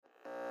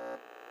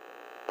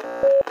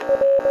You're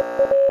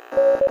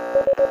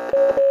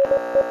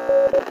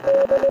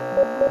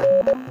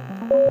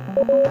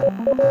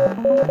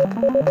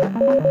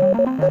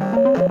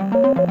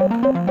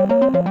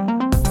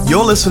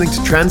listening to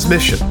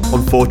Tranzmission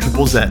on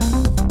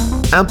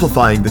 4ZZZ,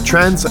 amplifying the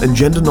trans and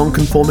gender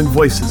non-conforming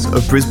voices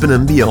of Brisbane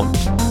and beyond.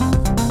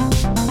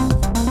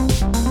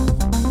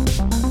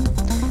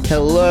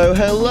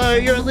 Hello,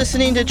 you're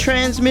listening to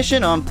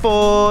Tranzmission on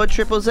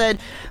 4ZZZ.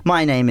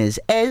 My name is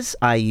Ez,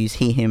 I use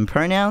he, him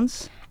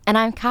pronouns. And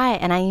I'm Kai,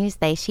 and I use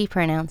they, she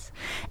pronouns.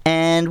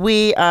 And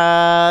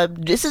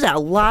this is our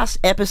last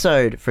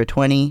episode for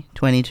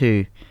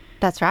 2022.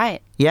 That's right.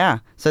 Yeah,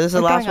 so this is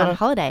the last one. one. On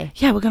holiday.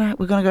 Yeah, we're gonna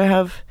go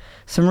have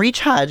some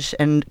recharge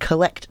and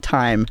collect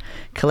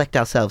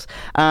ourselves.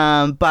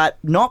 But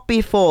not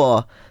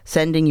before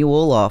sending you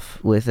all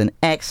off with an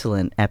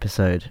excellent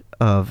episode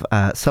of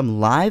some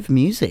live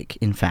music,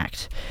 in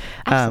fact.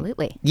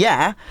 Absolutely.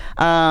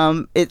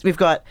 We've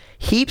got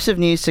heaps of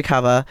news to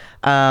cover,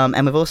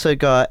 and we've also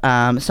got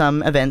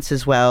some events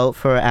as well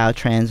for our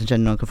trans and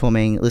gender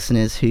non-conforming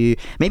listeners who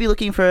may be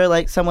looking for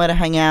like somewhere to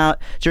hang out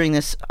during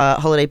this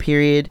holiday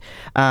period.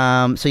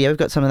 So yeah, we've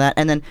got some of that.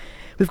 And then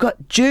we've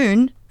got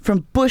June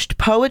from Bushed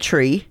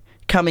Poetry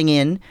coming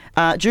in.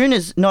 June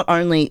is not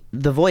only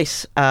the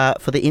voice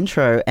for the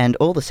intro and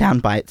all the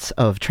sound bites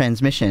of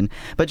Tranzmission,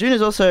 but June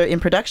is also in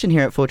production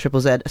here at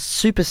 4ZZZ, a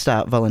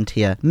superstar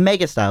volunteer,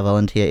 megastar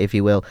volunteer, if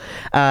you will.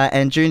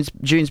 And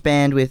June's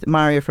band with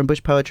Mario from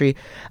Bush Poetry,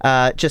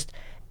 just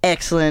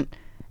excellent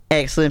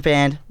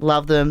band.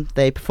 Love them.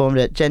 They performed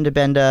at Gender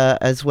Bender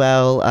as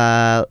well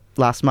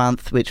last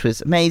month, which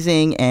was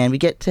amazing, and we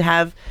get to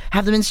have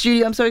them in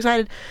studio. I'm so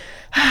excited.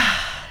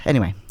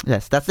 Anyway,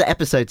 yes, that's the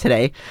episode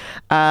today.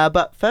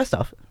 But first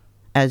off,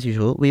 as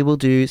usual, we will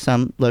do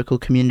some local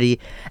community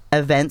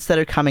events that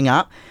are coming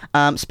up.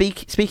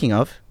 Speaking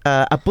of,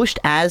 a Bushed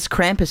As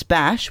Krampus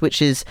Bash,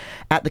 which is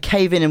at the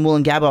Cave Inn in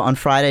Woolloongabba on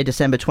Friday,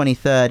 December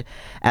 23rd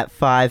at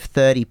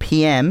 5:30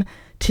 p.m.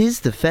 'Tis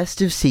the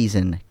festive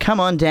season. Come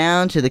on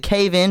down to the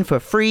Cave Inn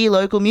for free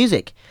local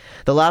music.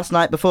 The last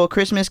night before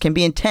Christmas can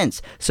be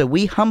intense, so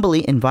we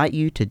humbly invite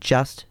you to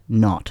just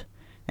not.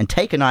 And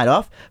take a night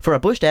off for a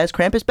Bushed As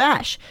Krampus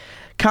Bash.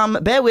 Come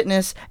bear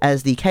witness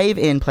as the Cave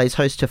Inn plays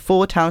host to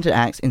 4 talented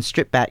acts in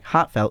stripped-back,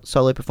 heartfelt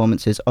solo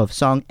performances of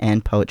song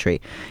and poetry.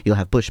 You'll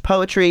have Bush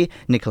Poetry,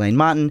 Nicolene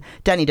Martin,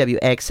 Danny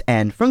WX,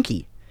 and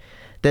Frunky.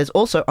 There's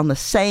also on the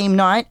same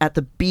night at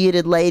the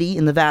Bearded Lady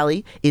in the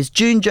Valley is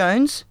June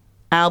Jones'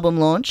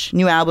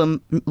 new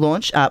album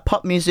launch,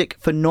 Pop Music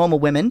for Normal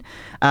Women,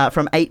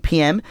 from 8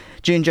 p.m.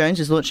 June Jones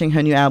is launching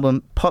her new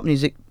album, Pop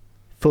Music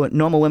for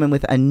Normal Women,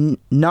 with a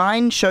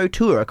 9-show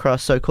tour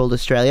across so-called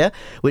Australia,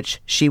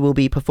 which she will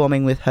be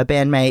performing with her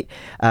bandmate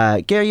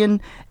Gerian,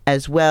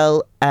 as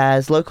well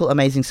as local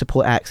amazing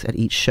support acts at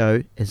each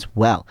show as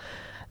well.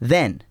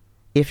 Then,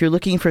 if you're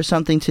looking for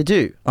something to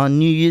do on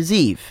New Year's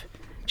Eve,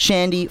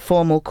 Shandy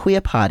Formal Queer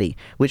Party,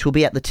 which will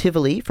be at the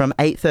Tivoli from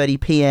 8:30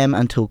 p.m.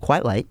 until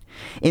quite late.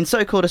 In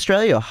so-called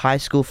Australia, high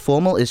school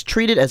formal is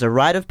treated as a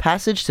rite of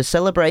passage to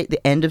celebrate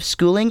the end of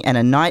schooling and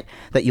a night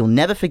that you'll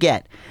never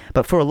forget.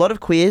 But for a lot of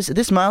queers,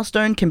 this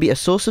milestone can be a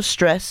source of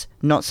stress,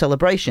 not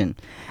celebration,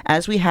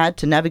 as we had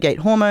to navigate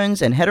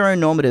hormones and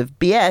heteronormative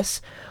BS,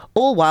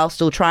 all while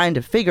still trying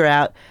to figure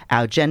out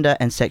our gender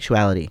and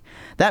sexuality.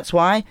 That's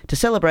why, to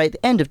celebrate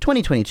the end of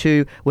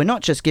 2022, we're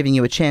not just giving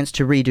you a chance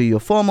to redo your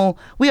formal,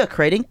 we are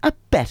creating a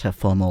better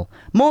formal.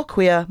 More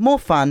queer, more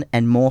fun,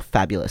 and more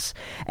fabulous.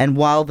 And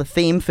while the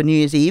theme for New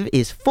Year's Eve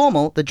is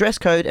formal, the dress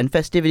code and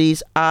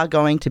festivities are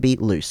going to be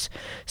loose.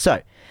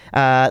 So,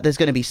 there's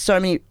going to be so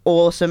many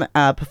awesome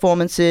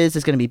performances.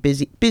 There's going to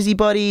be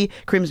Busybody,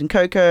 Crimson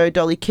Coco,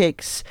 Dolly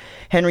Kicks,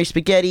 Henry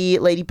Spaghetti,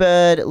 Lady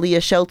Bird,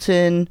 Leah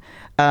Shelton,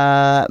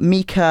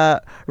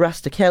 Mika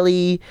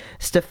Rustichelli,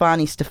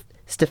 Stefani.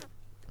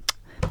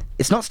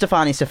 It's not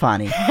Stefani.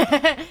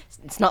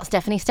 It's not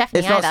Stephanie It's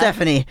either. not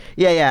Stephanie.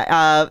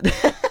 Yeah.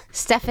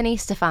 Stefani.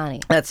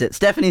 That's it.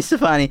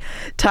 Stefani.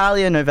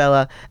 Talia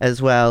Novella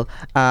as well.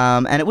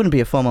 And it wouldn't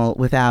be a formal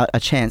without a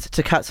chance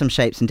to cut some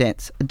shapes and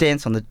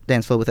dance on the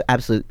dance floor with an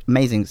absolute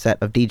amazing set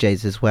of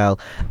DJs as well.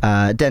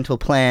 Dental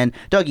Plan,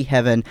 Doggy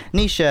Heaven,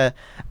 Nisha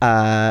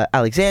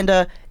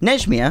Alexander,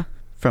 Nejmia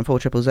from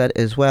 4ZZZ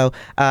as well,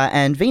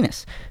 and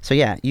Venus. So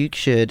yeah, you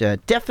should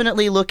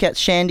definitely look at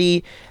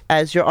Shandy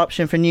as your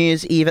option for New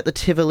Year's Eve at the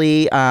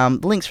Tivoli. The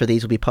links for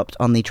these will be popped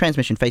on the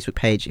Tranzmission Facebook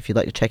page if you'd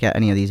like to check out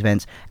any of these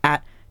events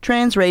at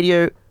Trans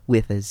Radio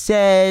with a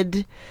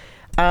Z.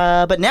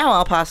 But now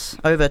I'll pass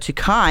over to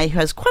Kai, who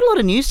has quite a lot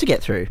of news to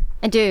get through.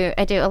 I do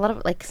a lot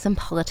of some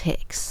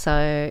politics.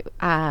 So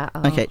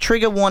okay,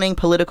 trigger warning,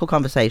 political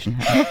conversation.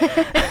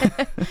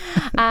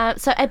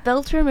 So a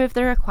bill to remove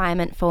the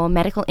requirement for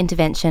medical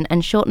intervention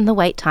and shorten the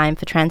wait time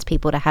for trans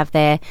people to have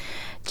their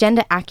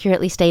gender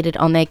accurately stated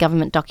on their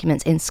government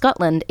documents in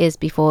Scotland is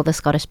before the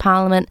Scottish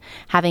Parliament,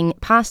 having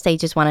passed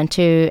stages 1 and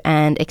 2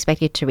 and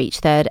expected to reach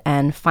third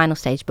and final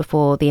stage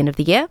before the end of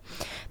the year.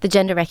 The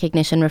Gender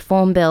Recognition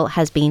Reform Bill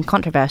has been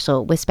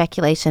controversial, with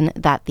speculation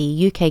that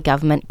the UK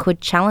government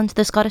could challenge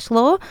the Scottish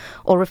law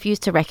or refuse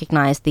to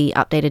recognise the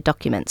updated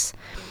documents.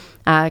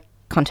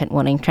 Content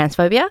warning,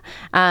 transphobia.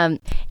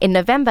 In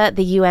November,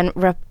 the UN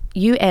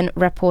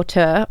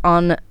Rapporteur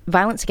on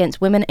Violence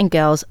Against Women and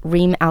Girls,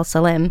 Reem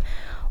Al-Salem,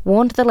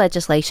 warned the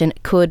legislation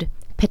could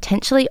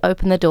potentially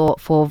open the door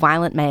for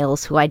violent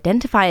males who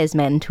identify as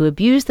men to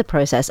abuse the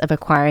process of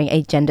acquiring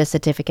a gender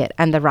certificate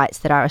and the rights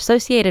that are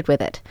associated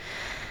with it.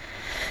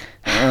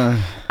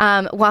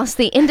 Whilst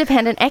the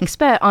independent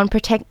expert on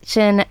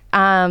protection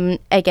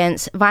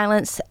against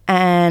violence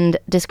and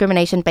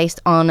discrimination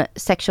based on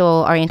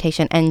sexual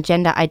orientation and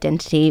gender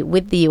identity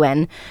with the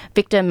UN,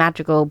 Victor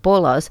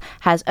Madrigal-Borloz,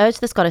 has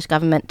urged the Scottish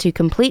Government to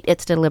complete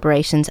its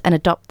deliberations and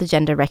adopt the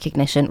Gender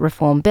Recognition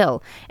Reform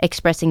Bill,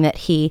 expressing that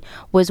he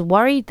was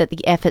worried that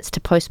the efforts to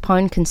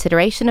postpone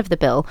consideration of the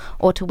bill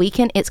or to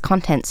weaken its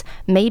contents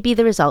may be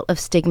the result of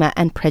stigma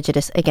and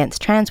prejudice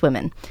against trans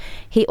women.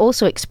 He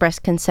also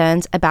expressed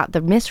concerns about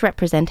the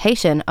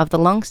misrepresentation of the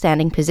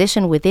long-standing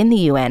position within the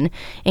UN,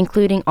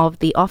 including of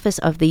the Office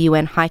of the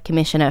UN High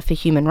Commissioner for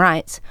Human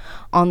Rights,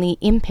 on the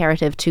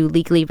imperative to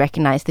legally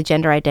recognise the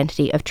gender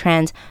identity of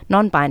trans,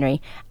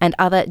 non-binary and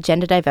other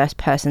gender-diverse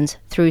persons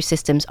through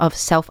systems of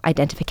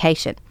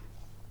self-identification.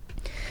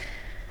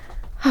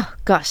 Oh,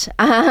 gosh.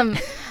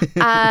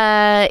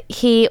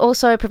 He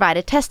also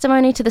provided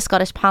testimony to the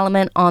Scottish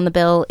Parliament on the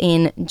bill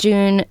in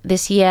June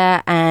this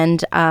year,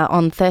 and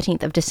on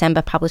 13th of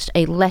December published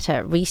a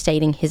letter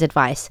restating his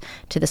advice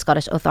to the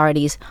Scottish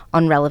authorities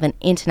on relevant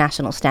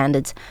international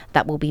standards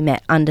that will be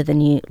met under the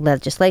new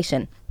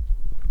legislation.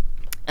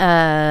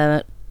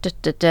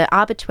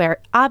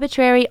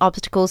 Arbitrary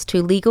obstacles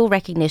to legal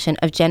recognition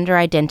of gender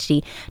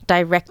identity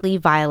directly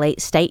violate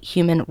state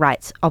human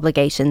rights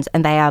obligations,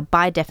 and they are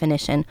by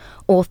definition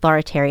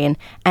authoritarian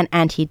and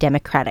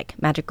anti-democratic,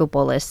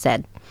 Madrigal-Borloz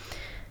said.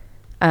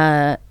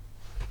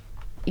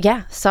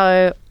 Yeah,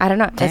 so I don't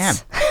know. Damn.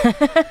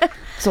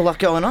 It's a lot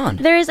going on.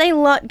 There is a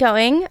lot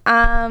going.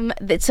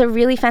 It's a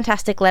really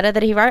fantastic letter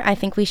that he wrote. I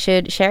think we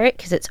should share it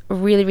because it's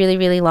really, really,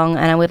 really long,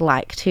 and I would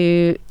like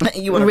to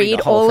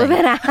read all of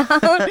it out.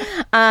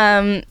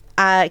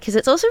 Because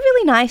it's also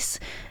really nice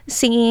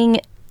seeing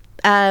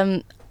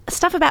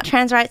stuff about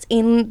trans rights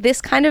in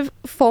this kind of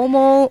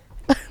formal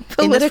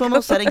political... In this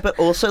formal setting, but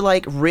also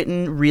like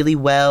written really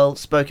well,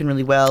 spoken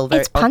really well.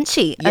 It's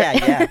punchy.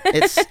 Yeah.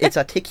 It's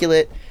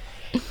articulate.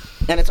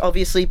 And it's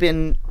obviously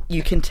been,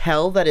 you can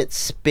tell that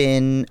it's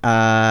been,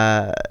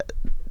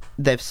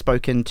 they've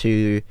spoken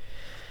to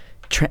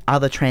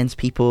other trans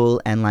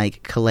people and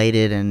like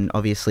collated and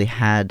obviously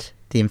had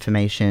the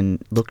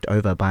information looked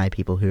over by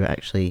people who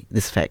actually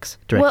this affects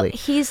directly. Well,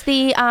 he's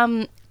the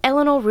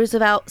Eleanor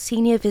Roosevelt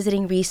Senior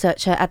Visiting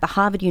Researcher at the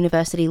Harvard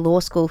University Law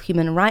School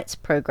Human Rights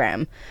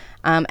Program,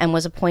 and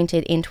was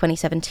appointed in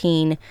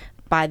 2017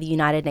 by the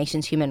United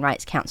Nations Human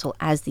Rights Council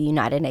as the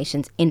United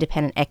Nations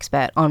independent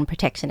expert on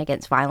protection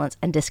against violence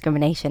and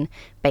discrimination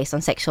based on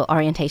sexual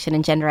orientation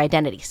and gender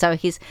identity. So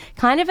he's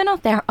kind of an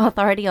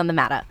authority on the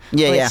matter,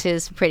 which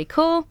is pretty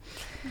cool.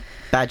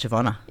 Badge of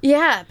honor.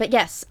 Yeah, but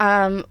yes,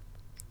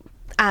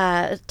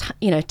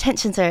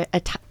 tensions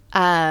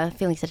are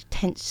feelings are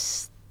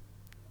tense.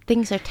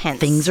 Things are tense.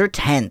 Things are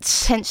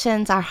tense.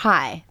 Tensions are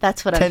high.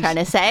 That's what I'm trying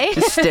to say.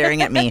 Just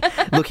staring at me,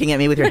 looking at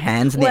me with your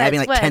hands in the air,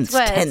 being like,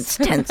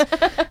 tense.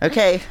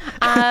 Okay.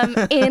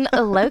 In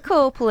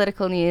local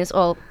political news,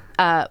 or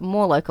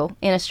more local,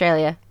 in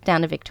Australia,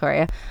 down to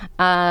Victoria,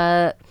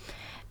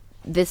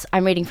 this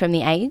I'm reading from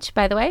The Age,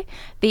 by the way.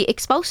 The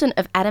expulsion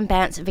of Adam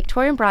Bandt's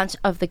Victorian branch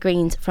of the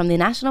Greens from the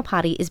National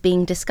Party is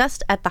being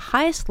discussed at the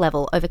highest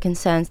level over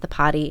concerns the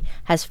party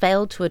has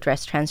failed to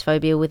address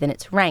transphobia within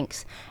its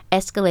ranks,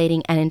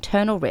 escalating an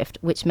internal rift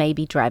which may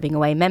be driving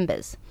away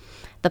members.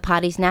 The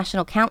party's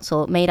National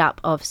Council, made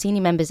up of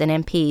senior members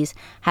and MPs,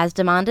 has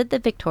demanded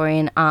that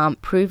Victorian Arm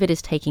prove it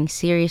is taking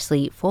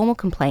seriously formal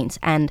complaints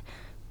and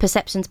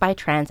perceptions by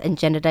trans and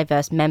gender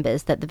diverse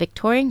members that the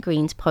Victorian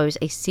Greens pose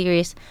a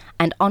serious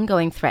and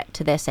ongoing threat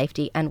to their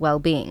safety and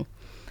well-being.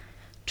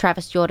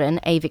 Travis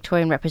Jordan, a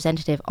Victorian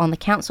representative on the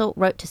council,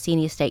 wrote to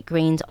senior state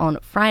Greens on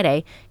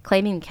Friday,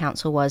 claiming the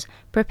council was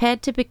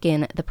prepared to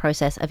begin the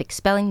process of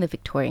expelling the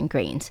Victorian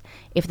Greens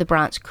if the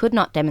branch could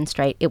not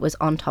demonstrate it was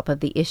on top of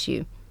the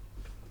issue.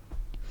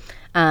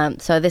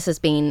 So this has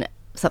been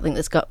something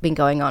that's been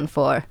going on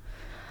for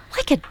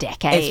like a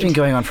decade. It's been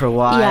going on for a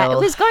while. Yeah, it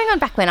was going on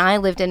back when I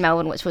lived in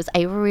Melbourne, which was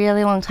a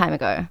really long time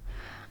ago.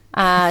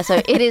 So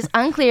it is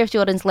unclear if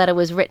Jordan's letter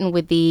was written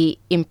with the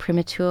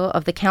imprimatur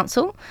of the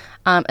council.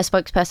 A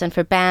spokesperson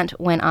for Bandt,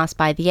 when asked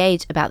by The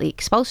Age about the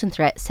expulsion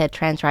threat, said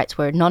trans rights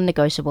were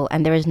non-negotiable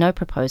and there is no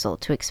proposal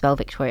to expel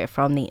Victoria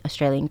from the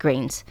Australian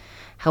Greens.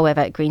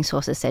 However, Green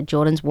sources said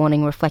Jordan's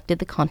warning reflected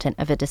the content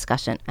of a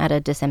discussion at a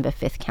December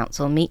 5th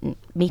council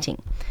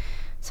meeting.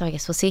 So I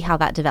guess we'll see how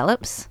that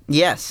develops.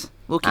 Yes.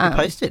 we'll keep you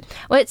posted.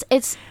 Well,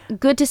 it's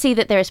good to see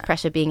that there is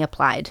pressure being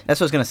applied. That's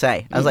what I was going to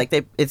say. I was like,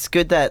 it's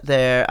good that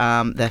they're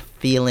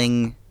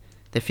feeling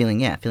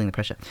the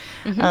pressure.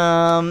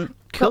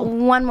 Cool. Got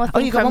one more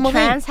thing you got from one more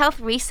Trans thing?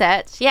 Health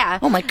Research. Yeah.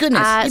 Oh my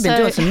goodness, you've been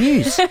doing some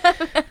news.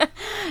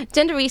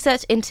 Gender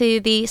research into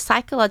the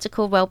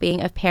psychological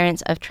well-being of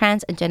parents of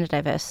trans and gender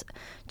diverse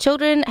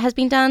children has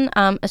been done.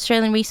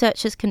 Australian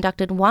researchers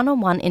conducted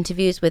one-on-one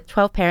interviews with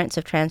 12 parents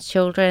of trans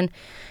children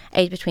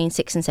aged between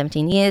 6 and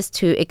 17 years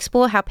to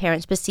explore how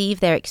parents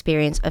perceive their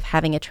experience of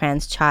having a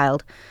trans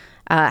child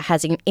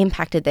has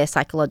impacted their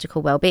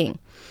psychological well-being.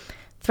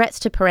 Threats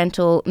to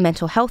parental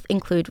mental health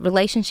include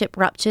relationship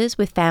ruptures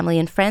with family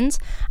and friends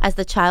as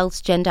the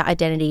child's gender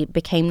identity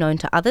became known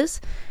to others,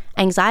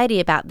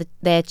 anxiety about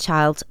their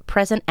child's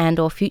present and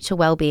or future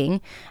well-being,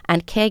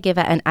 and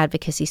caregiver and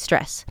advocacy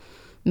stress.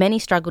 Many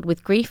struggled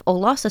with grief or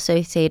loss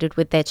associated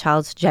with their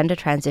child's gender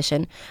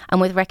transition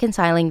and with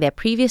reconciling their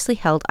previously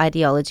held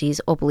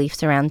ideologies or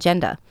beliefs around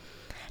gender.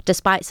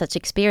 Despite such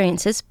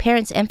experiences,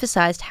 parents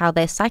emphasised how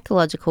their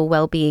psychological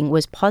well-being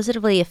was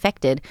positively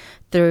affected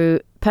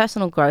through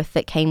personal growth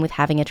that came with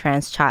having a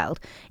trans child,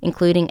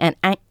 including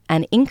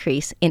an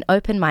increase in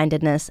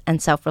open-mindedness and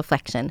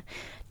self-reflection.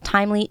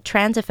 Timely,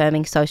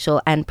 trans-affirming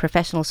social and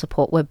professional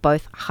support were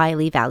both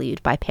highly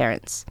valued by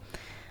parents.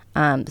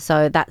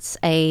 So that's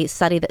a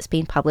study that's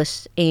been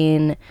published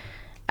in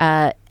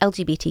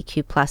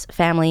LGBTQ+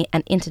 Family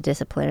and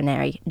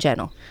Interdisciplinary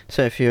Journal.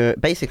 So if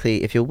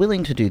you're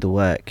willing to do the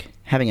work,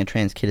 having a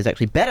trans kid is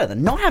actually better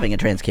than not having a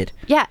trans kid.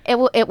 Yeah, it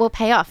will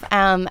pay off.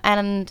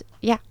 And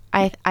yeah,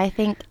 I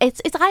think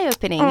it's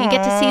eye-opening. You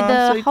get to see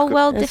the whole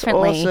world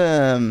differently.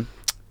 That's awesome.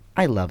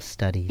 I love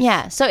studies.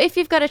 Yeah. So if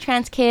you've got a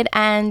trans kid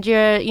and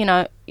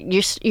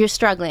you're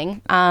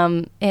struggling,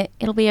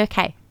 it'll be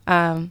okay.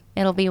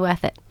 It'll be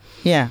worth it.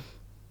 Yeah.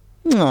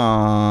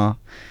 Aww.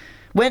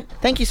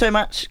 Thank you so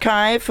much,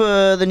 Kai,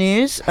 for the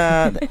news.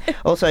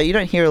 Also, you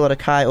don't hear a lot of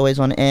Kai always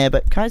on air,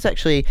 but Kai's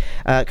actually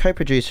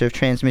co-producer of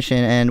Tranzmission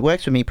and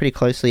works with me pretty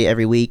closely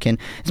every week. And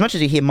as much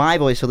as you hear my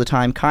voice all the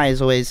time, Kai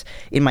is always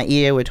in my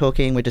ear. We're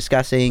talking, we're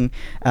discussing,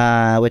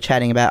 we're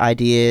chatting about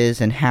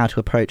ideas and how to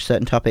approach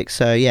certain topics.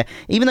 So, yeah,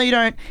 even though you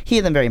don't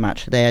hear them very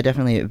much, they are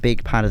definitely a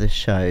big part of this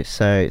show.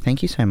 So,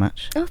 thank you so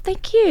much. Oh,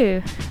 thank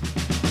you.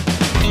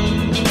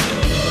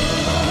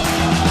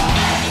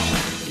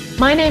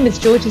 My name is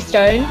Georgie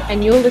Stone,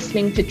 and you're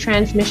listening to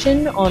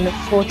Tranzmission on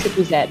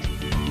 4ZZZ.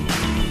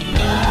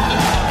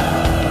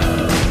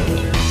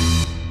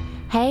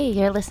 Hey,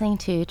 you're listening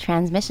to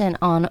Tranzmission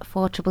on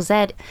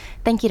 4ZZZ.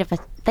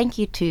 Thank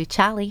you to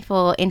Charlie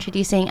for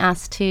introducing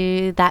us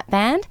to that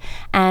band,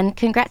 and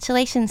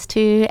congratulations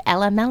to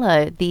Ella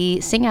Mello,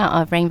 the singer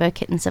of Rainbow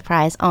Kitten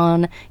Surprise,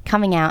 on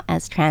coming out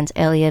as trans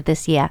earlier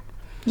this year.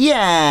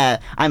 Yeah,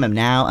 I'm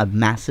now a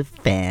massive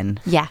fan.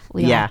 Yeah,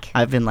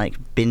 I've been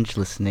binge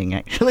listening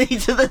actually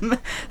to them.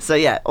 So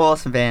yeah,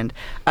 awesome band.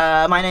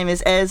 My name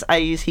is Ez. I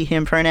use he,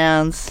 him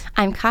pronouns.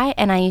 I'm Kai,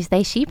 and I use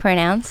they, she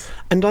pronouns.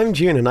 And I'm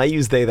June, and I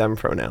use they, them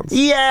pronouns.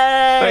 Yay!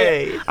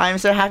 Hey. I'm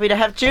so happy to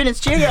have June in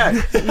studio.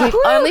 We've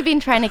only been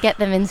trying to get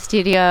them in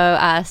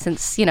studio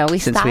since we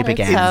started. We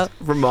began. So.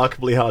 It's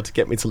remarkably hard to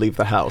get me to leave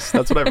the house.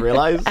 That's what I've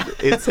realized.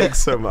 It takes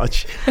so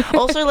much.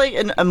 Also,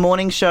 a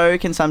morning show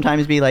can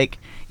sometimes be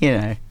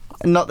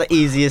not the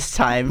easiest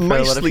time for My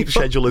a lot of sleep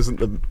people. schedule isn't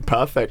the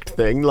perfect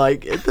thing.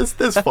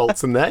 There's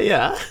faults in there,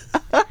 yeah.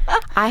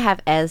 I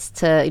have Ez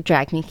to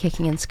drag me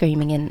kicking and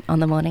screaming in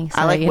on the morning.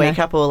 So, I wake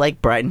up all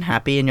bright and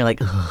happy, and you're like,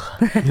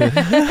 ugh.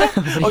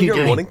 Oh,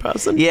 you're a morning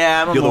person?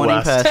 Yeah, I'm a You're the morning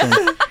worst.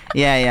 person.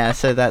 Yeah.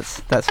 So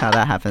that's how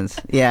that happens.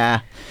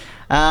 Yeah.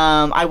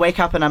 I wake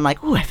up and I'm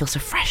like, ooh, I feel so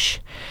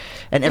fresh.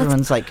 And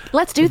everyone's like,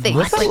 let's do things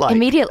What's that like?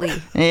 immediately.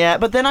 yeah,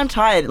 but then I'm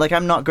tired.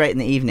 I'm not great in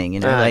the evening,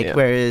 Yeah.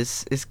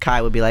 whereas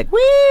Kai would be like, woo!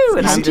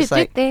 And I'm just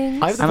like,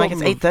 things. I have the I'm like, it's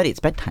problem of- 8:30, it's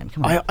bedtime,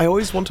 come on. I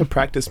always want to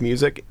practice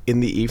music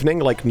in the evening,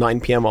 9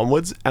 p.m.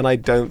 onwards, and I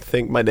don't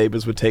think my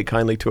neighbours would take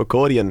kindly to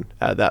accordion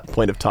at that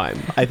point of time.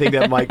 I think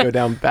that might go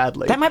down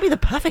badly. That might be the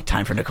perfect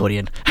time for an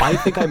accordion. I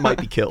think I might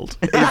be killed,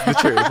 is the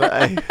truth.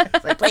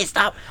 It's like, please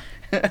stop.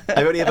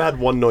 I've only ever had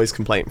one noise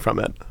complaint from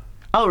it.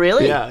 Oh,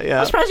 really? Yeah.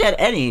 I'm surprised you had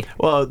any.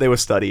 Well, they were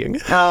studying.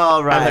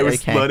 Oh, right, And I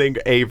was okay. learning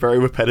a very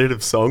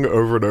repetitive song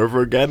over and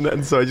over again,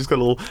 and so I just got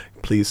a little,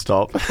 please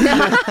stop.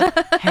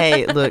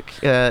 Hey, look,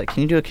 can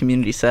you do a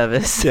community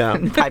service? Yeah.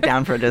 And pipe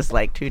down for just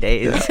 2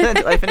 days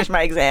until I finish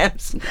my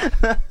exams.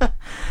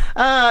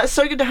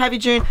 So good to have you,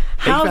 June.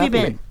 How have you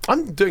been?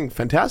 I'm doing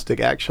fantastic,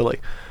 actually.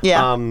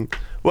 Yeah.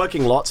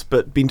 Working lots,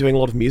 but been doing a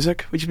lot of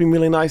music, which has been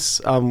really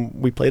nice.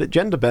 We played at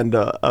Gender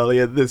Bender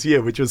earlier this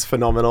year, which was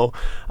phenomenal.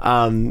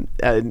 And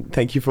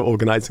thank you for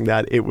organising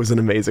that. It was an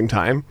amazing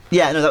time.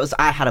 Yeah, no,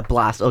 I had a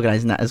blast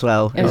organising that as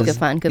well. It was good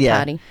fun, good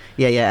party.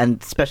 Yeah,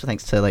 and special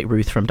thanks to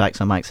Ruth from Dykes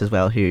on Mics as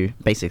well, who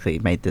basically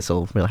made this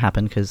all really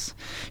happen, because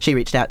she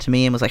reached out to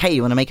me and was like, hey,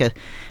 you want to make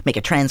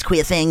a trans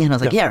queer thing? And I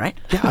was like, yeah, right.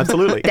 Yeah,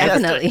 absolutely.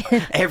 Definitely.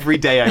 Every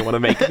day I want to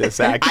make this,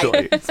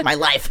 actually. It's my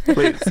life.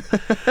 Please.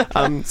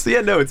 So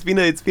yeah, no, it's been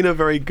a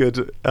very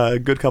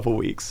good couple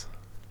weeks.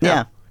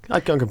 Yeah. I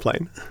can't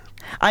complain.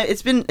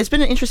 It's been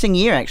an interesting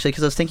year actually,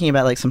 because I was thinking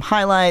about like some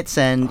highlights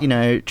and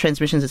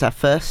Transmissions is our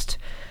first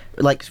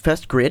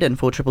grid and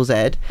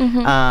 4ZZZ.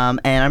 And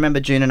I remember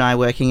June and I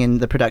working in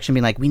the production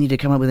being like, we need to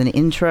come up with an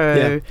intro.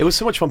 Yeah, it was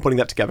so much fun putting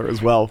that together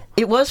as well.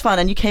 It was fun,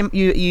 and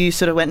you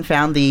sort of went and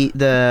found the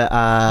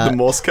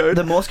Morse code.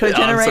 The Morse code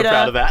generator. I'm so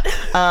proud of that.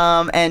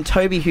 And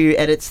Toby, who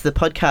edits the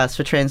podcast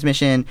for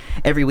Transmission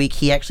every week,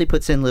 he actually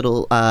puts in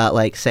little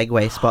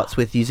segue spots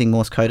with using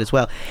Morse code as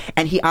well.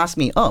 And he asked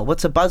me,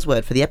 what's a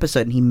buzzword for the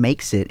episode? And he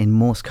makes it in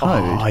Morse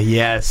code. Oh,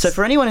 yes. So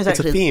for anyone who's it's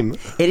actually... a theme.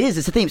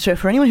 It's a theme. So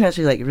for anyone who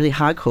actually like really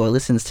hardcore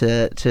listens to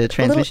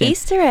Transmission... A little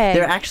Easter egg.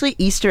 They're actually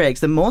Easter eggs.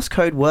 The Morse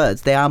code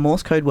words. They are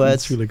Morse code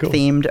words really cool.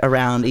 themed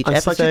around each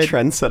episode. I'm such a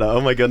trendsetter.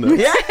 Oh my goodness.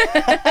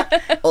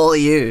 Yeah. All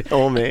you.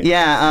 All me.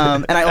 Yeah.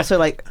 And I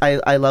also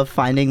I love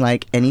finding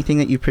like anything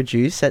that you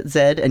produce at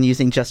Zed and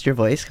using just your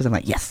voice, because I'm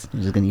like, yes,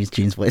 I'm just going to use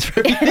June's voice for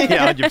everything.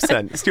 Yeah,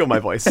 100%. Steal my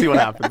voice. See what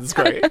happens. It's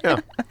great. Yeah.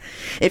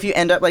 If you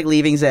end up like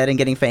leaving Zed and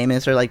getting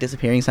famous or like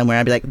disappearing somewhere,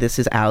 I'd be like, this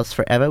is ours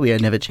forever. We are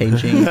never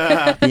changing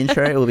the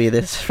intro. It will be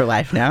this for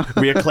life now.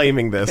 We are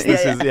claiming this.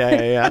 This is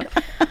yeah.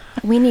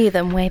 We knew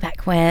them way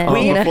back when.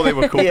 Before they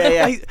were cool.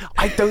 Yeah.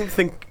 I don't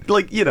think,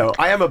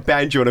 I am a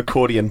banjo and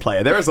accordion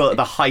player. There is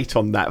the height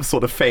on that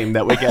sort of fame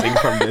that we're getting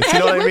from this. You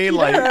know what I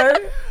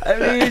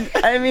mean?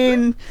 I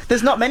mean,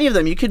 there's not many of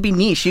them. You could be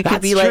niche. You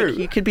could be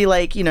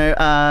like,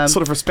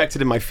 sort of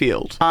respected in my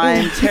field.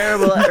 I'm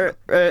terrible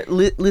at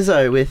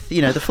Lizzo with,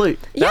 the flute.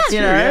 Yeah,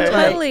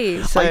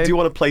 totally. I do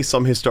want to play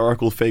some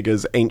historical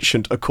figures,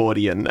 ancient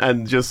accordion,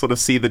 and just sort of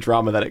see the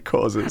drama that it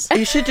causes.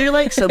 You should do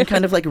like some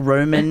kind of like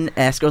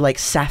Roman-esque or like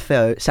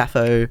Sappho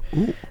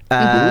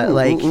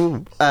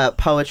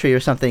poetry or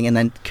something, and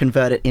then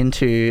convert it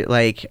into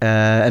like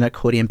an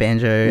accordion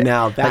banjo.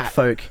 Now that like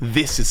folk.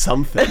 This is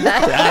something.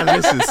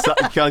 I'm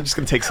just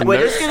going to take some We're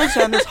notes. just going to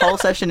turn this whole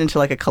session into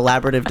like a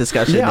collaborative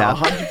discussion now.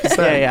 100%.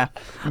 Yeah.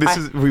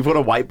 We've got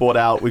a whiteboard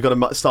out. We've got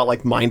to start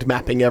like mind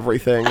mapping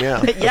everything.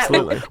 Yeah, yeah.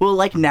 absolutely. We'll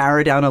like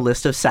narrow down a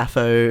list of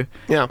Sappho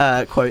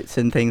quotes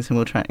and things, and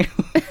we'll try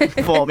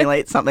and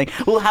formulate something.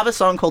 We'll have a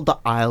song called "The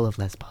Isle of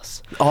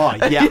Lesbos." Oh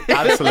yeah,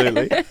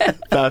 absolutely.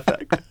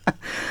 Perfect.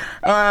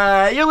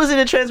 You're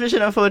listening to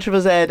Transmission on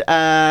 4ZZZ,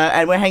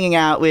 and we're hanging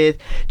out with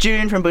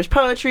June from Bush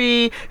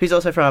Poetry, who's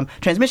also from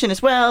Transmission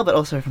as well, but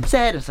also from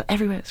Zed. It's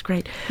everywhere. It's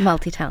great.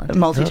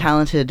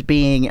 Multi-talented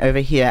being over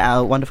here,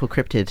 our wonderful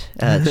cryptid,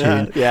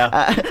 June.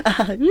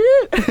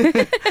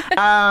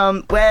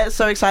 We're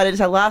so excited.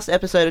 It's our last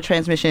episode of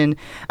Transmission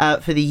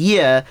for the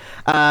year,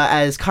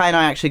 as Kai and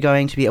I are actually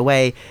going to be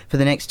away for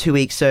the next 2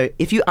 weeks. So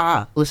if you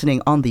are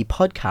listening on the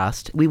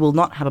podcast, we will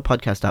not have a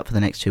podcast up for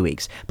the next 2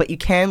 weeks, but you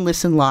can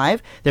listen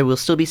live. There will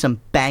still be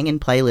some banging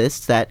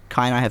playlists that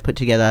Kai and I have put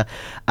together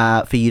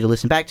for you to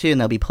listen back to, and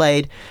they'll be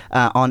played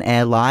on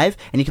air live,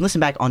 and you can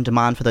listen back on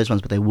demand for those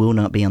ones, but they will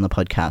not be on the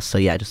podcast. So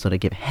yeah, just sort of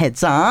give a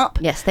heads up.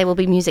 Yes, they will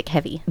be music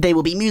heavy. They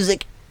will be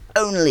music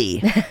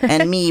only,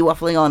 and me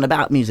waffling on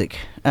about music,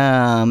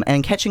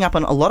 and catching up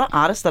on a lot of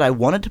artists that I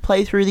wanted to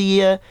play throughout the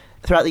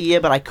year,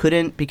 but I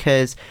couldn't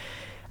because.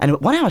 And a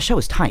 1 hour show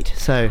is tight,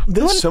 so...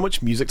 There's so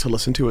much music to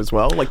listen to as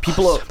well. Like,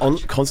 people are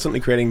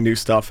constantly creating new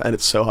stuff, and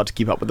it's so hard to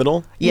keep up with it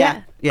all.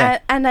 Yeah.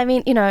 And I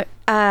mean,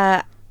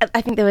 I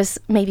think there was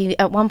maybe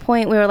at one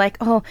point we were like,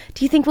 do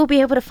you think we'll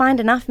be able to find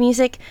enough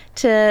music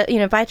to,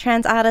 by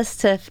trans artists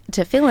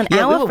to fill an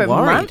hour for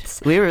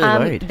months? We were really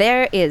worried.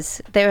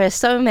 There are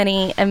so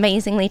many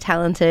amazingly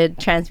talented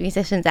trans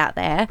musicians out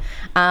there.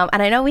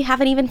 And I know we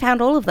haven't even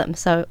found all of them.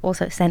 So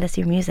also send us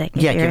your music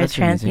if you're a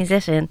trans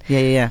musician.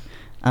 Yeah.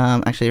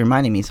 Actually,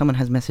 reminding me, someone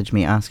has messaged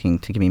me asking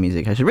to give me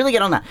music. I should really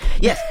get on that.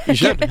 Yes, you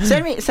should.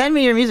 Send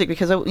me your music,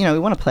 because we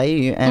want to play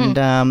you, and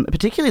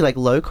particularly like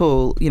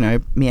local,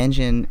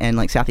 Meanjin and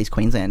like Southeast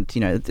Queensland.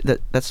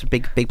 That's a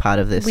big part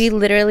of this. We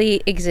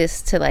literally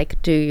exist to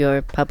like do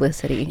your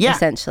publicity. Yeah.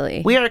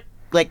 Essentially, we are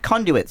like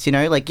conduits.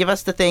 Like give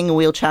us the thing, and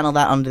we'll channel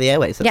that onto the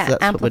airways.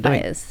 That's amplifiers. What we're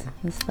doing.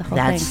 That's the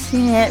whole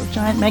thing. It.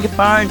 Giant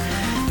megaphone.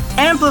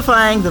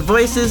 Amplifying the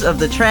voices of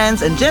the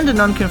trans and gender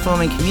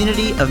non-conforming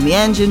community of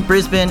Meanjin,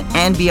 Brisbane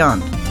and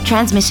beyond.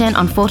 Transmission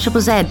on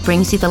 4ZZZ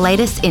brings you the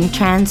latest in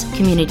trans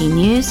community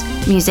news,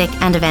 music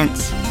and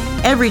events.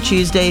 Every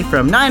Tuesday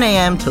from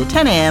 9am till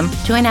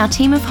 10am, join our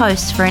team of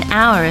hosts for an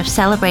hour of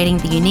celebrating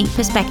the unique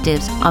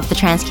perspectives of the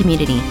trans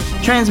community.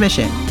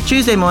 Transmission,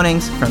 Tuesday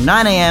mornings from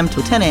 9am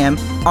till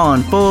 10am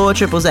on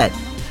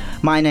 4ZZZ.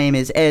 My name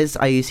is Ez,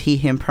 I use he,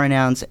 him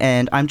pronouns,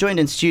 and I'm joined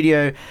in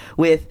studio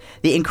with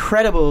the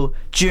incredible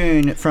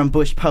June from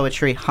Bush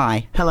Poetry.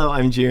 Hi. Hello,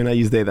 I'm June, I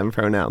use they, them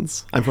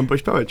pronouns. I'm from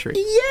Bush Poetry.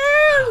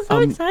 Yeah, so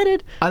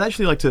excited. I'd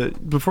actually like to,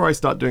 before I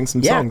start doing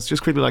some songs,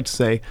 just quickly like to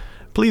say,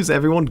 please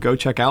everyone go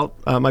check out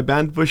my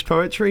band Bush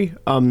Poetry.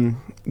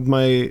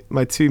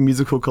 My two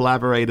musical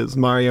collaborators,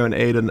 Mario and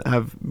Aiden,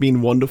 have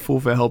been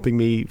wonderful for helping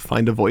me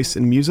find a voice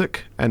in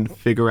music and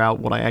figure out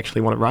what I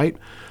actually want to write.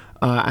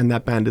 And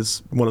that band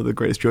is one of the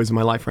greatest joys of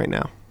my life right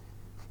now.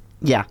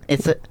 Yeah,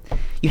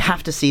 you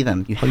have to see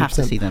them. You have 100%.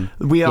 To see them.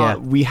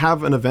 We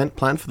have an event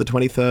planned for the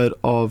 23rd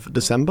of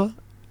December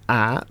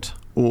at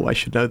Oh, I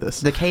should know this.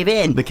 The Cave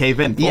In. The Cave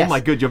In. Yes. Oh my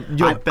good, you're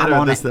better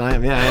at this than I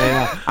am.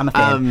 Yeah. I'm a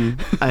fan.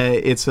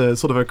 It's a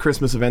sort of a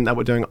Christmas event that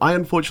we're doing. I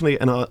unfortunately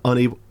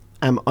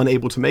am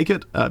unable to make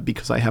it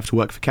because I have to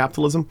work for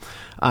capitalism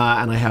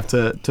and I have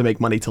to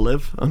make money to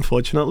live,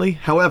 unfortunately.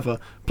 However,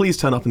 please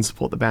turn up and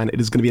support the band. It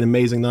is going to be an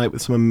amazing night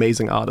with some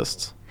amazing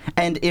artists.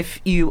 And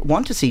if you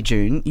want to see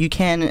June, you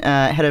can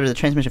head over to the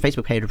Transmission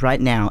Facebook page right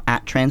now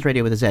at Trans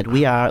Radio with a Z.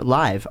 We are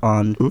live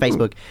on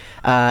Facebook,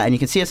 and you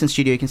can see us in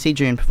studio. You can see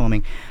June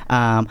performing.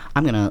 I'm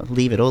going to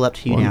leave it all up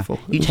to you Wonderful.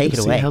 now. You take it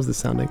away. How's this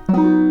sounding?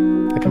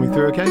 They're coming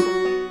through okay?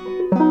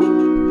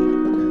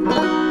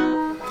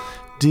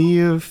 Do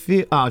you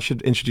feel... I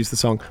should introduce the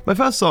song. My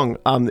first song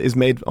was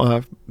made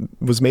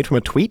from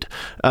a tweet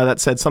that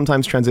said,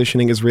 sometimes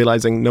transitioning is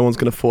realizing no one's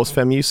going to force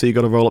fem you, so you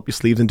got to roll up your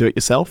sleeves and do it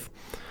yourself.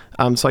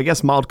 So I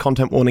guess mild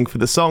content warning for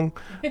the song.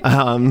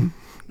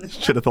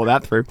 Should have thought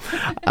that through.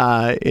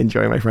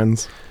 Enjoy, my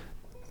friends.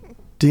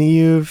 Do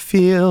you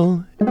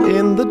feel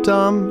in the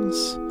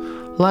dumps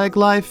like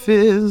life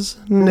is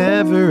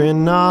never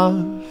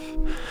enough?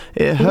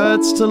 It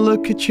hurts to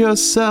look at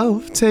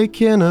yourself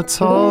taking a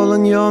toll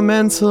on your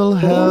mental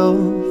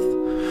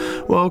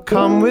health. Well,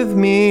 come with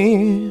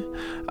me,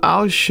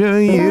 I'll show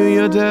you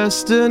your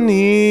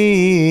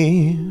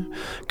destiny.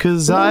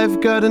 'Cause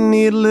I've got a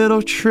neat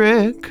little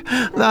trick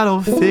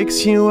that'll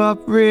fix you up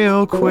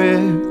real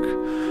quick.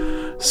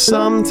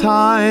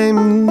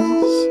 Sometimes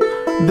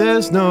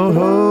there's no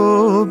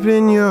hope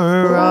in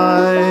your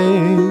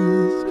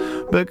eyes,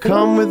 but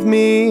come with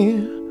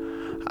me,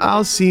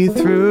 I'll see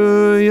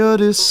through your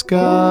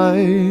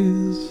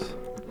disguise.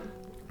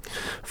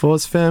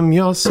 Force fem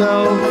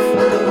yourself,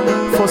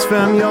 force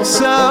fem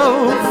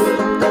yourself.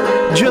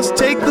 Just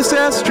take this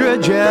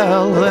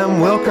estrogel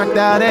and we'll crack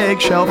that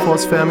eggshell.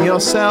 Force fem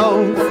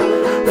yourself,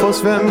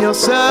 force fem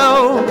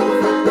yourself.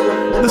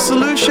 The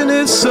solution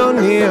is so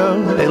near,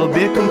 it'll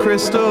become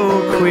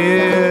crystal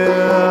clear.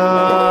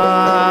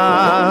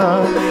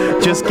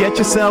 Just get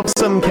yourself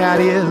some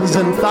cat ears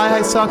and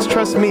thigh-high socks,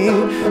 trust me.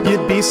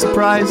 You'd be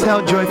surprised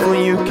how joyful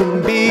you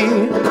can be.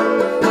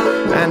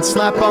 And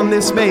slap on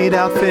this maid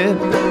outfit,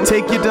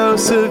 take your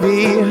dose of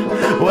E.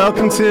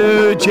 Welcome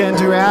to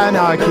gender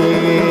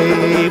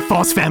anarchy.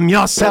 Force fem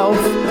yourself,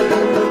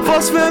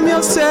 force fem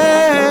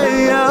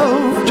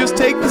yourself. Just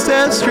take this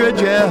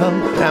estrogel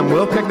and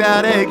we'll crack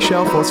that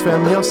eggshell. Force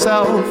fem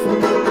yourself,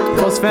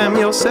 force fem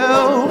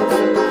yourself.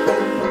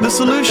 The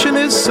solution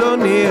is so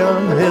near,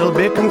 it'll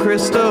become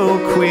crystal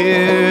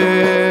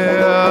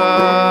clear.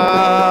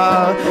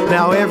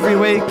 Now every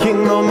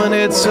waking moment,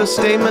 it's a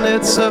statement,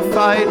 it's a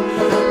fight.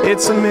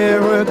 It's a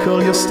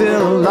miracle you're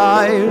still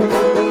alive.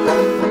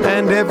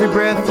 And every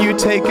breath you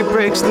take, it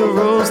breaks the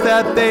rules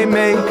that they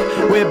make.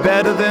 We're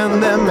better than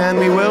them and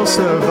we will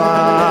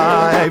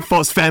survive.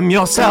 Force fem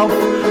yourself,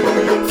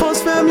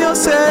 force fem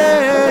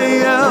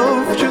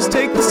yourself. Just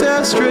take this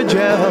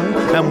estrogel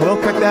and we'll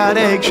crack that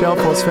eggshell.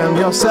 Force fem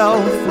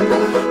yourself,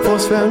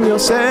 force fem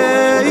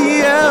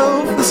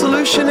yourself. The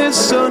solution is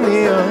so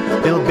near,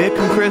 it'll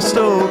become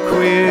crystal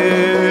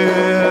clear.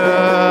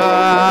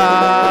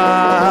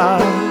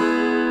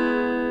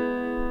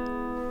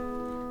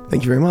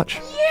 Thank you very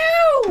much.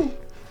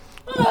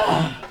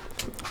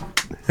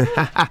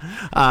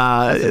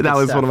 That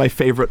was one of my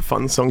favorite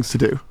fun songs to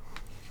do.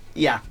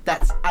 Yeah,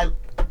 that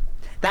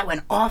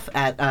went off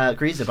at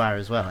Greaser Bar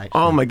as well, actually.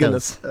 Oh my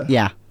goodness.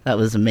 That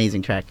was an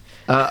amazing track.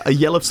 A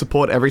yell of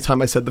support every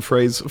time I said the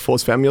phrase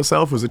 "force fem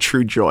yourself" was a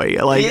true joy.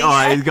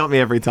 It got me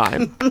every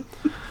time.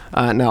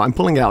 Now I'm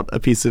pulling out a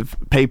piece of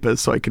paper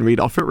so I can read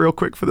off it real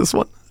quick for this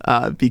one,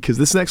 because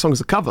this next song is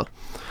a cover.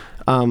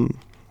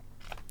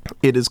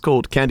 It is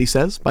called Candy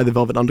Says by the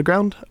Velvet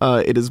Underground.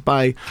 It is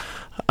by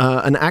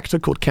an actor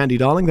called Candy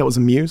Darling that was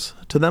a muse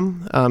to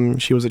them.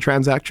 She was a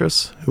trans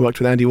actress who worked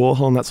with Andy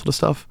Warhol and that sort of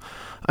stuff.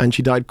 And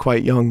she died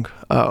quite young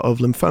of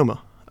lymphoma.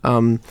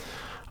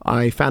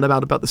 I found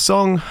out about the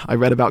song. I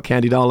read about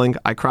Candy Darling.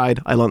 I cried.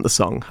 I learnt the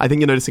song. I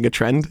think you're noticing a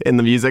trend in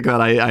the music that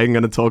I'm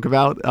going to talk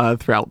about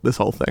throughout this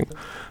whole thing.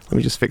 Let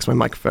me just fix my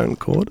microphone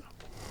cord.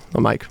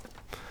 Or mic.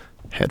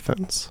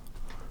 Headphones.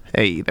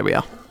 Hey, there we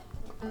are.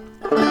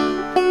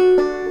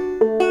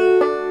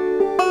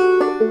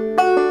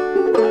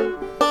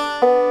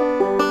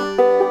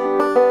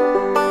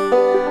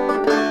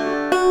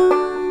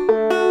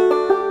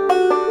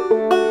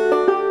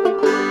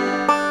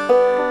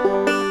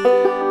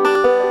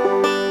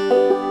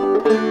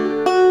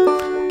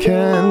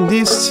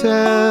 Candy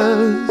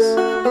says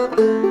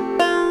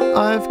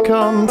I've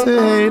come to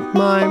hate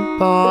my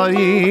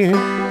body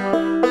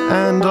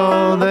and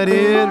all that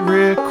it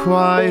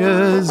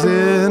requires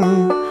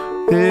in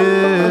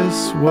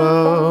this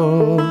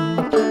world.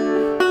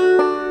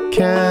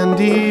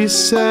 Candy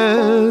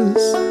says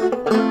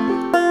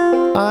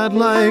I'd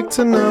like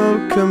to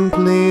know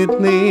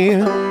completely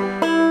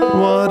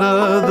what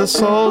other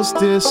souls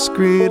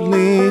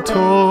discreetly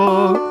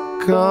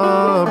talk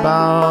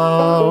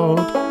about.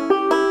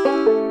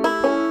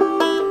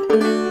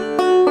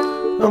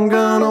 I'm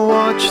gonna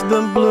watch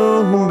the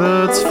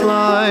bluebirds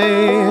fly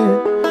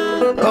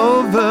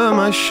over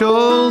my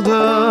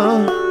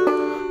shoulder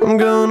I'm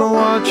gonna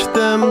watch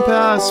them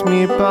pass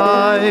me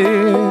by.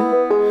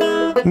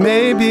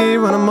 Maybe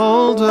when I'm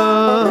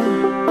older,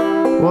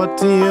 what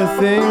do you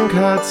think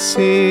I'd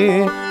see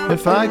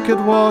if I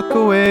could walk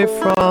away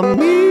from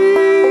me?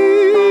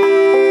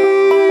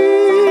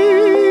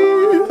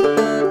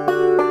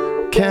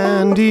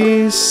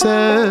 Candy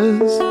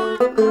says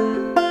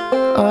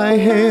I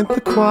hate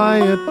the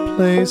quiet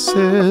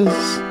places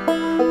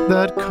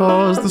that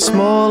cause the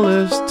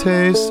smallest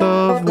taste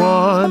of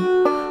what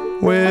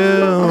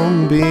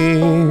will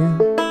be.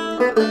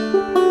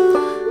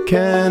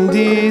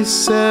 Candy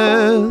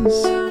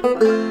says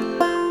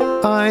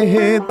I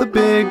hate the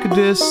big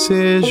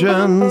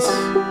decisions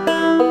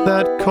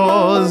that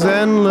cause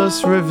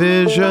endless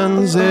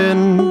revisions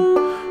in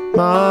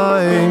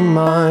my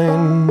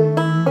mind.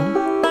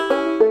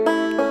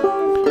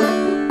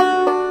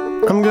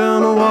 I'm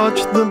gonna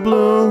watch the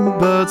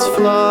bluebirds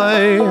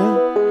fly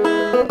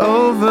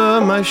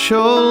over my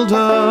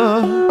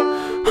shoulder.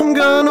 I'm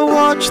gonna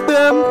watch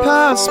them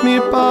pass me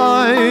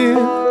by.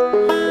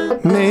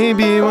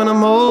 Maybe when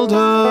I'm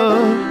older,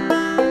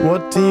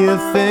 what do you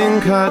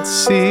think I'd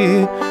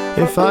see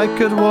if I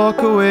could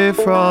walk away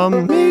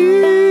from me?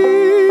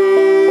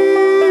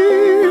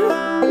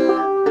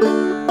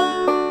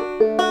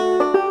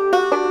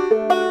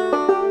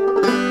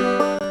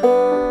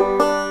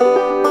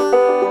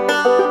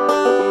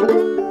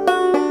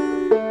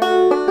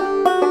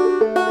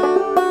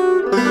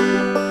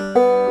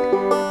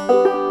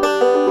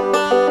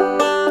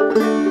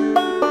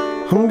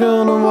 I'm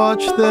gonna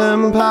watch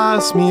them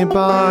pass me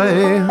by.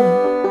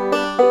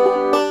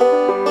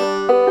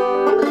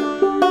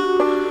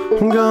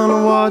 I'm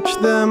gonna watch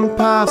them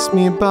pass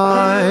me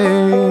by.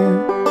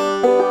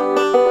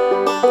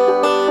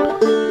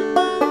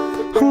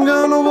 I'm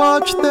gonna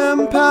watch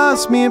them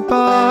pass me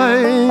by.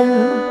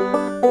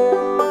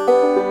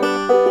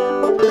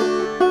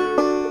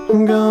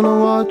 I'm gonna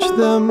watch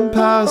them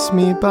pass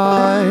me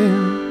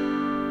by.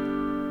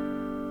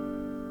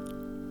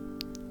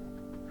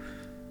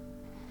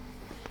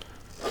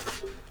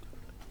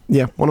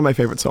 Yeah, one of my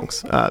favorite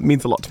songs.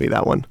 Means a lot to me,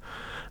 that one.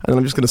 And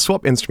I'm just going to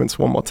swap instruments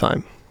one more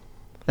time.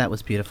 That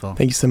was beautiful.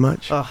 Thank you so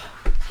much. Oh,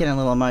 getting a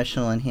little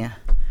emotional in here.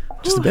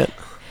 Just a bit.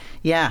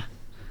 Yeah.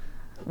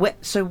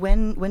 So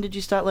when did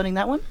you start learning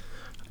that one?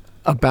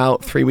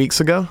 About 3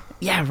 weeks ago.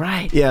 Yeah,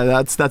 right.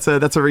 Yeah, that's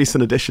a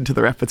recent addition to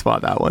the repertoire,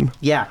 that one.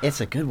 Yeah,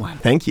 it's a good one.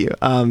 Thank you.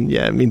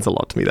 Yeah, it means a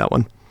lot to me, that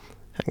one.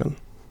 Hang on.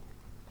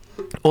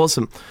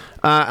 Awesome.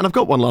 And I've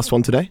got one last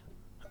one today.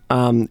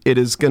 It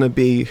is going to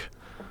be...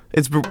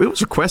 It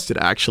was requested,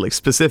 actually,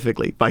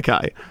 specifically by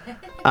Kai.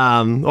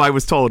 I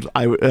was told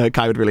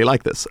Kai would really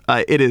like this.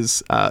 It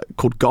is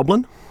called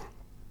Goblin.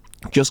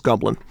 Just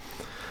Goblin.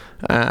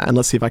 And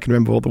let's see if I can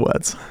remember all the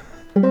words.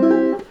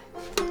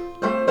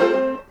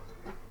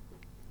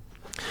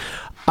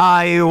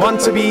 I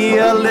want to be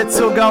a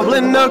little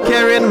goblin, no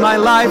care in my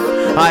life.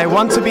 I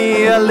want to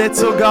be a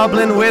little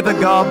goblin with a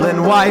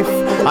goblin wife.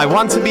 I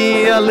want to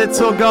be a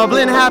little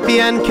goblin, happy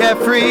and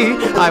carefree.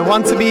 I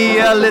want to be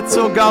a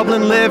little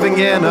goblin living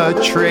in a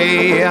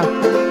tree.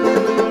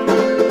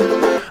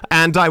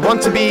 And I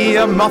want to be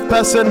a moth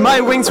person, my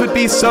wings would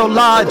be so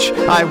large.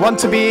 I want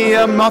to be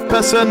a moth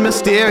person,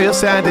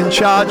 mysterious and in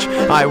charge.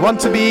 I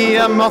want to be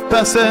a moth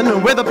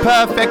person with a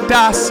perfect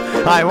ass.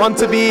 I want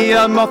to be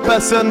a moth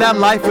person, that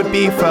life would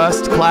be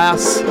first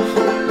class.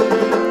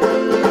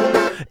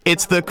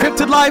 It's the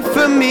cryptid life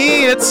for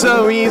me, it's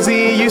so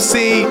easy, you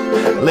see.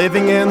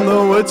 Living in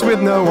the woods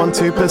with no one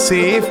to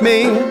perceive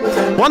me.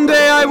 One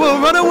day I will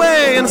run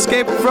away and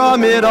escape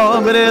from it all,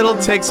 but it'll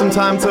take some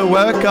time to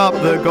work up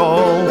the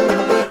goal.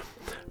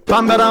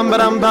 Bum ba dum ba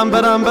dum bum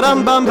ba dum ba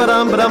dum bum ba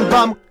dum ba dum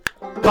bum.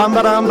 Bum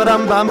ba dum ba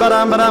dum bum ba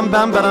dum ba dum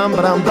bum ba dum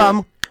ba dum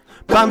bum.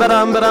 Bum ba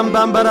dum ba dum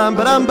bum ba dum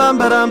ba dum bum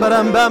ba dum ba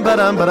dum bum ba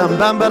dum ba dum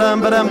bum ba dum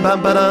ba dum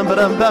bum ba dum ba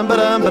dum bum ba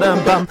dum ba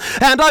dum bum.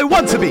 And I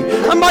want to be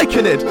a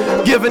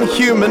myconid, given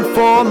human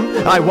form.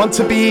 I want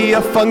to be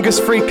a fungus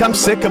freak, I'm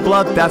sick of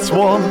blood that's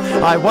warm.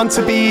 I want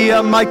to be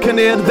a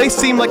myconid, they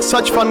seem like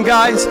such fun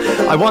guys.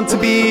 I want to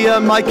be a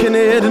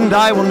myconid and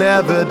I will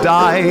never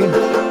die.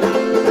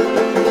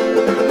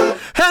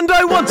 And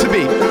I want to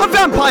be a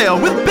vampire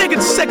with big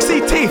and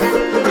sexy teeth.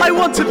 I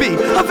want to be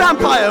a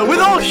vampire with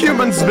all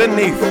humans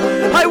beneath.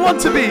 I want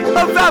to be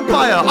a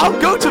vampire, I'll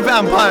go to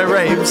vampire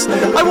raves.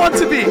 I want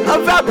to be a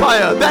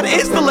vampire, that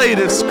is the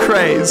latest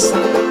craze.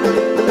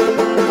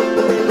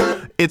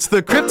 It's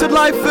the cryptid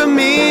life for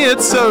me,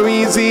 it's so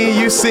easy,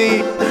 you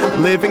see.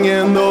 Living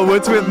in the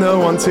woods with no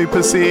one to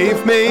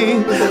perceive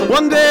me.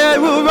 One day I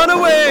will run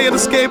away and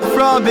escape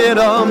from it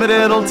all, but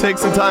it'll take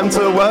some time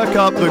to work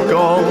up the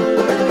goal.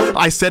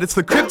 I said it's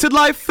the cryptid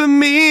life for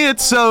me,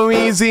 it's so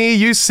easy,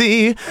 you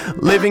see.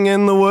 Living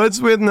in the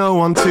woods with no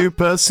one to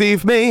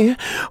perceive me.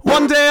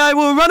 One day I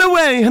will run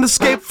away and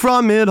escape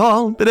from it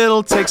all, but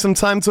it'll take some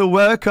time to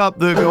work up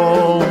the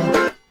goal.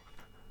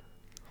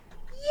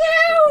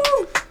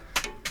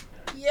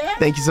 Yeah.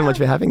 Thank you so much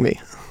for having me.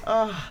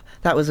 Oh,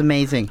 that was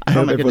amazing. I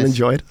hope everyone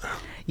enjoyed.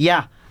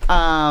 Yeah.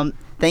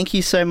 thank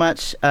you so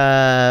much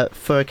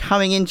for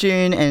coming in,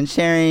 June, and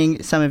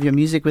sharing some of your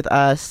music with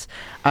us.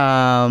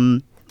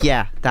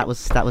 Yeah, that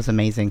was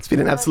amazing. It's been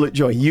an absolute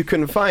joy. You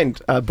can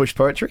find Bush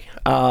Poetry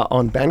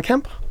on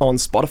Bandcamp, on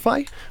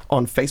Spotify,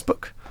 on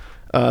Facebook.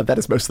 That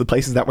is most of the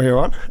places that we're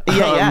on.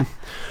 Yeah.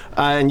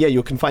 And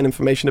you can find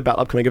information about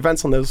upcoming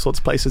events on those sorts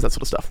of places, that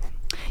sort of stuff.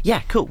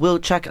 Yeah, cool. We'll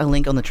chuck a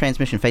link on the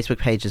Tranzmission Facebook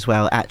page as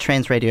well, at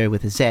Trans Radio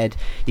with a Z.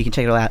 You can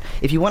check it all out.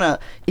 If you wanna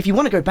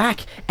go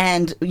back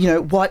and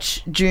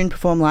watch June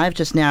perform live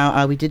just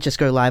now, we did just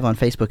go live on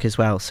Facebook as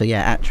well. So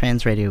yeah, at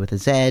Trans Radio with a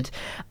Z.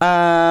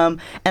 And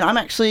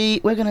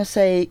we're gonna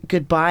say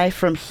goodbye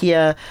from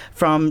here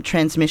from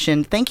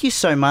Tranzmission. Thank you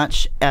so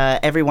much,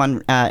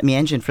 everyone,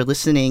 Mianjin, for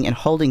listening and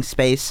holding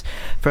space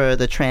for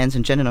the trans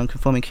and gender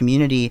non-conforming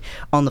community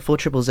on the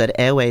 4ZZZ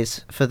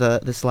airways for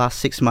this last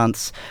 6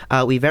 months.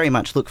 We very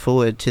much look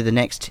forward to the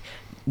next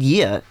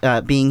year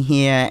being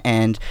here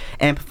and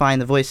amplifying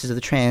the voices of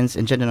the trans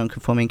and gender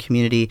non-conforming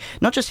community,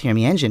 not just here in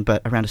Mianjin,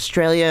 but around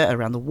Australia,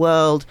 around the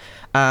world.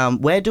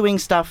 We're doing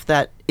stuff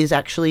that is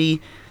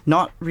actually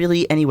not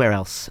really anywhere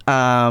else.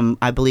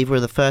 I believe we're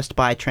the first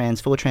for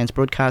trans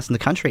broadcast in the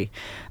country,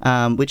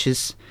 which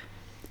is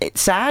it's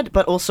sad,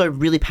 but also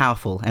really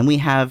powerful. And we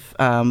have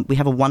a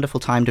wonderful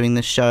time doing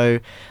this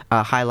show,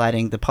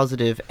 highlighting the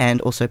positive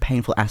and also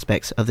painful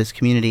aspects of this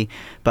community.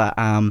 But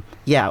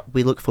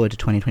we look forward to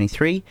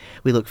 2023.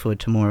 We look forward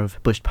to more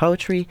of Bush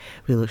Poetry.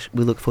 We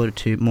look forward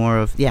to more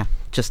of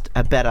just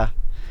a better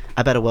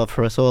world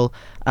for us all.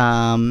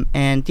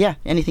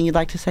 Anything you'd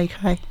like to say,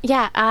 Kai?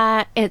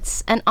 Yeah,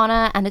 it's an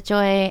honour and a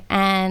joy,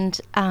 and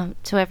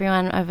to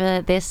everyone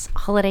over this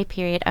holiday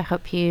period, I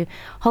hope you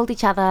hold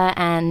each other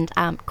and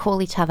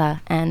call each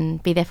other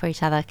and be there for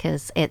each other,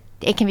 because it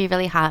can be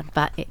really hard,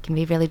 but it can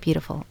be really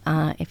beautiful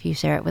if you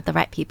share it with the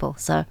right people.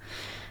 So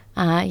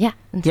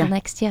until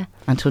next year.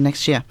 Until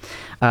next year.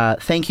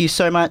 Thank you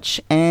so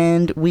much,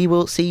 and we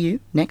will see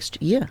you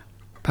next year.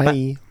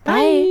 Bye.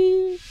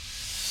 Bye.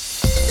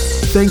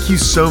 Thank you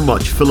so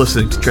much for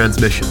listening to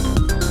Tranzmission.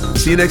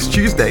 See you next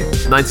Tuesday,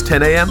 9 to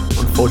 10 a.m.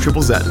 on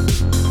 4ZZZ.